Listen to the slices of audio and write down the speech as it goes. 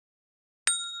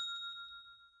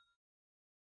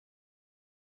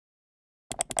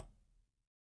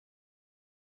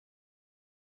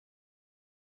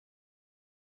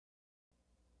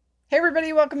Hey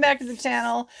everybody, welcome back to the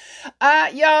channel.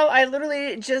 Y'all, I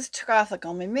literally just took off like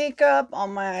all my makeup, all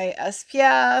my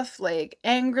SPF, like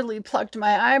angrily plucked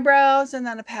my eyebrows, and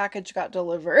then a package got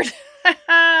delivered. And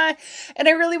I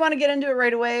really want to get into it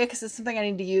right away because it's something I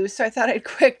need to use. So I thought I'd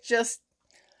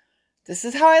this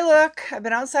is how I look. I've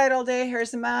been outside all day,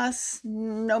 hair's a mess,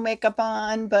 no makeup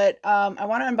on, but I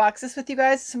want to unbox this with you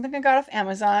guys. It's something I got off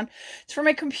Amazon. It's for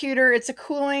my computer. It's a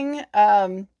cooling,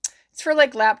 it's for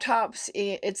like laptops.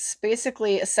 It's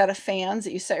basically a set of fans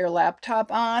that you set your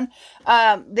laptop on.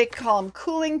 They call them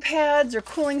cooling pads or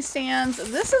cooling stands.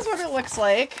 This is what it looks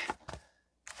like.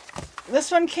 This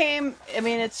one came, I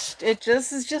mean, it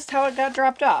is just how it got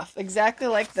dropped off. Exactly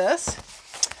like this.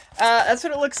 That's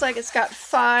what it looks like. It's got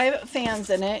 5 fans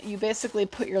in it. You basically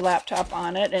put your laptop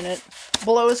on it and it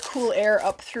blows cool air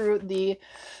up through the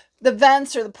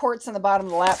vents or the ports on the bottom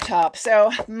of the laptop. So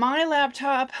my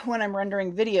laptop, when I'm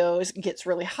rendering videos, gets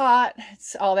really hot.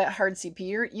 It's all that hard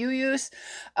CPU use.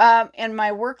 And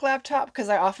my work laptop, because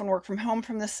I often work from home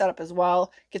from this setup as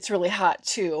well, gets really hot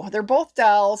too. They're both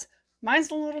Dells.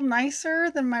 Mine's a little nicer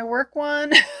than my work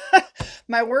one.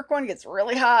 My work one gets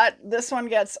really hot. This one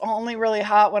gets only really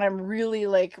hot when I'm really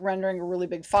like rendering a really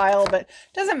big file, but it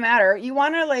doesn't matter. You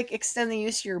want to like extend the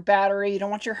use of your battery. You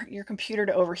don't want your computer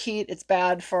to overheat. It's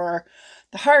bad for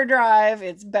the hard drive.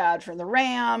 It's bad for the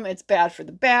RAM. It's bad for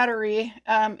the battery.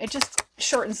 It just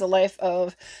shortens the life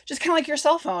of, just kind of like your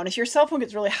cell phone. If your cell phone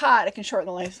gets really hot, it can shorten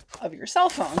the life of your cell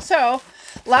phone. So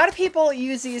a lot of people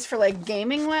use these for like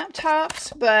gaming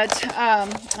laptops, but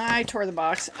I tore the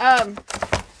box.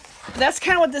 That's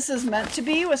kind of what this is meant to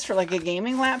be, was for like a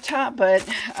gaming laptop, but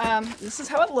this is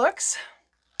how it looks.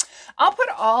 I'll put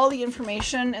all the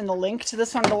information in the link to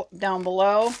this one down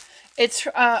below. It's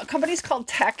company's called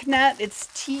Tecknet. It's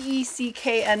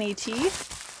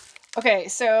Tecknet. Okay,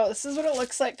 so this is what it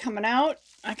looks like coming out.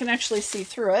 I can actually see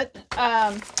through it.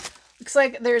 Looks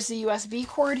like there's a USB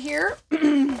cord here.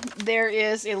 There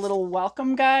is a little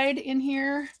welcome guide in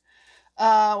here.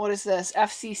 What is this?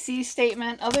 FCC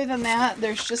statement. Other than that,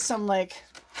 there's just some like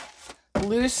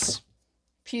loose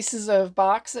pieces of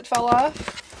box that fell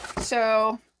off.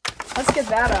 So let's get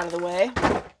that out of the way.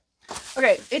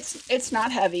 Okay, it's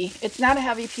not heavy. It's not a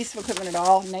heavy piece of equipment at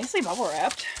all. Nicely bubble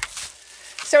wrapped.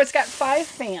 So it's got 5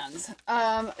 fans.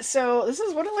 So this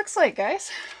is what it looks like,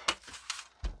 guys.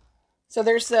 So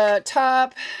there's the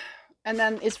top, and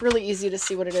then it's really easy to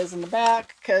see what it is in the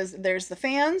back because there's the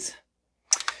fans.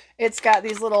 It's got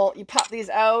these little, you pop these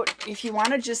out. If you want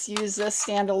to just use this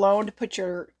standalone to put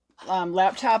your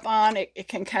laptop on, it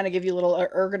can kind of give you a little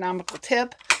ergonomical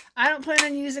tip. I don't plan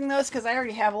on using those because I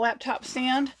already have a laptop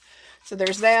stand. So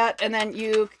there's that, and then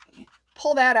you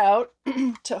pull that out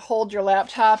to hold your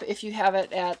laptop if you have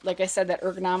it at, like I said, that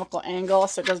ergonomical angle,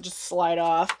 so it doesn't just slide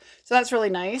off. So that's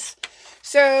really nice.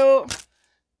 So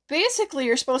basically,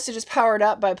 you're supposed to just power it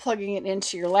up by plugging it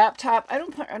into your laptop. I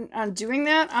don't plan on doing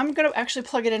that. I'm going to actually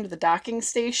plug it into the docking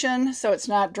station so it's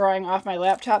not drawing off my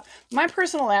laptop. My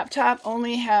personal laptop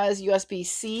only has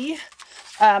USB-C,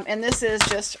 and this is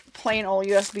just plain old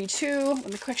USB 2.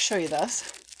 Let me quick show you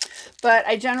this. But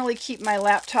I generally keep my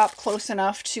laptop close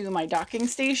enough to my docking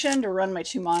station to run my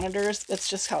 2 monitors. That's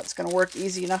just how it's going to work,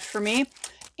 easy enough for me.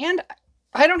 And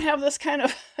I don't have this kind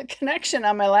of connection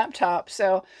on my laptop.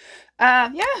 So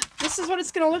yeah, this is what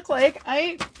it's going to look like.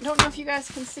 I don't know if you guys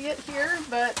can see it here,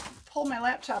 but pull my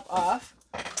laptop off.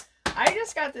 I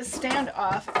just got this stand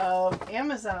off of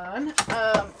Amazon.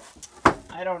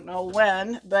 I don't know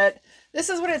when, but this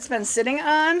is what it's been sitting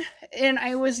on. And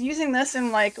I was using this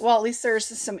in like, well, at least there's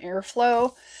some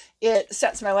airflow. It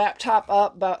sets my laptop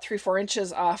up about 3-4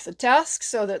 inches off the desk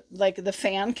so that like the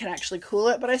fan can actually cool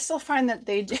it. But I still find that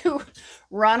they do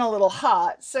run a little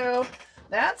hot. So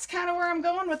that's kind of where I'm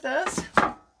going with this.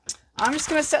 I'm just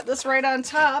going to set this right on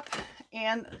top,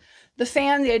 and the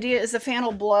fan, the idea is the fan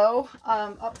will blow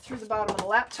up through the bottom of the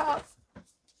laptop.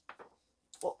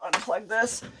 We'll unplug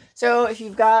this. So if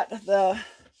you've got the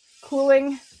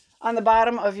cooling on the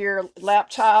bottom of your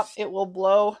laptop, it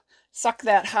will suck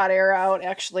that hot air out,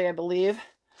 actually, I believe.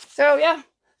 So yeah,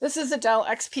 this is a Dell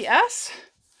XPS.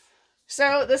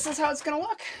 So this is how it's going to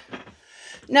look.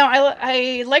 Now,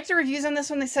 I like the reviews on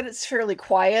this one. They said it's fairly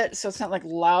quiet, so it's not like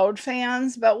loud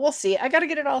fans, but we'll see. I got to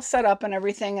get it all set up and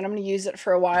everything, and I'm going to use it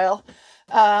for a while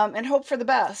and hope for the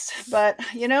best. But,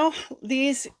 you know,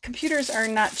 these computers are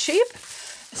not cheap,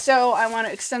 so I want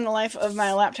to extend the life of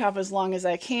my laptop as long as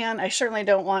I can. I certainly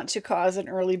don't want to cause an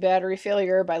early battery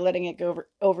failure by letting it go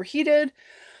overheated.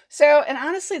 So, and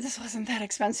honestly, this wasn't that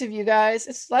expensive, you guys.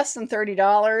 It's less than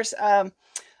 $30.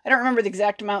 I don't remember the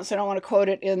exact amount, so I don't want to quote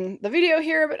it in the video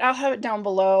here, but I'll have it down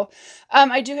below.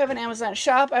 I do have an Amazon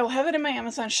shop. I will have it in my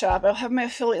Amazon shop. I'll have my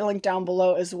affiliate link down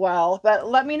below as well. But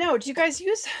let me know, do you guys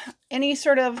use any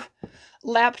sort of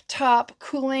laptop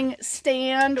cooling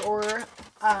stand or,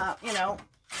 you know,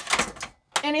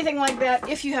 anything like that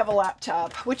if you have a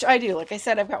laptop, which I do. Like I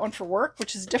said, I've got one for work,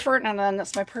 which is different, and then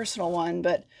that's my personal one.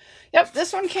 But yep,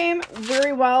 this one came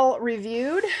very well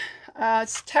reviewed.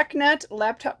 It's Tecknet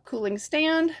laptop cooling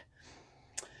stand,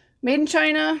 made in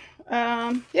China.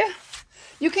 Yeah,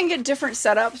 you can get different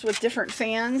setups with different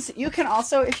fans. You can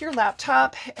also, if your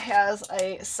laptop has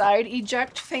a side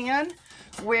eject fan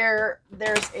where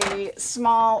there's a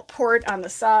small port on the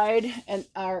side and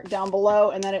down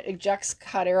below, and then it ejects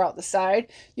hot air out the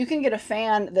side, you can get a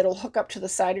fan that'll hook up to the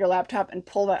side of your laptop and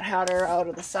pull that hot air out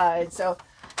of the side. So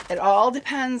it all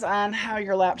depends on how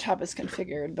your laptop is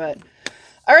configured. But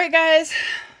all right, guys,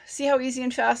 see how easy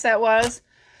and fast that was.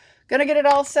 Gonna get it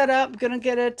all set up, gonna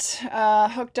get it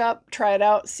hooked up, try it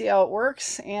out, see how it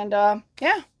works. And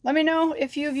yeah, let me know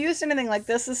if you've used anything like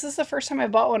this. This is the first time I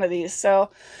bought one of these, so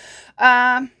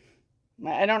I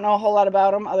don't know a whole lot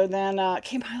about them other than it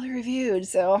came highly reviewed.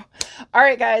 So all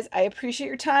right, guys, I appreciate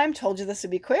your time. Told you this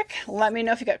would be quick. Let me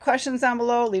know if you got questions down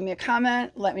below. Leave me a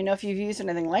comment. Let me know if you've used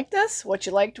anything like this, what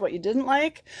you liked, what you didn't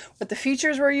like, what the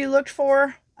features were you looked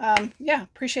for. Yeah,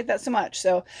 appreciate that so much.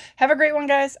 So have a great one,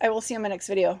 guys. I will see you in my next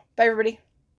video. Bye, everybody.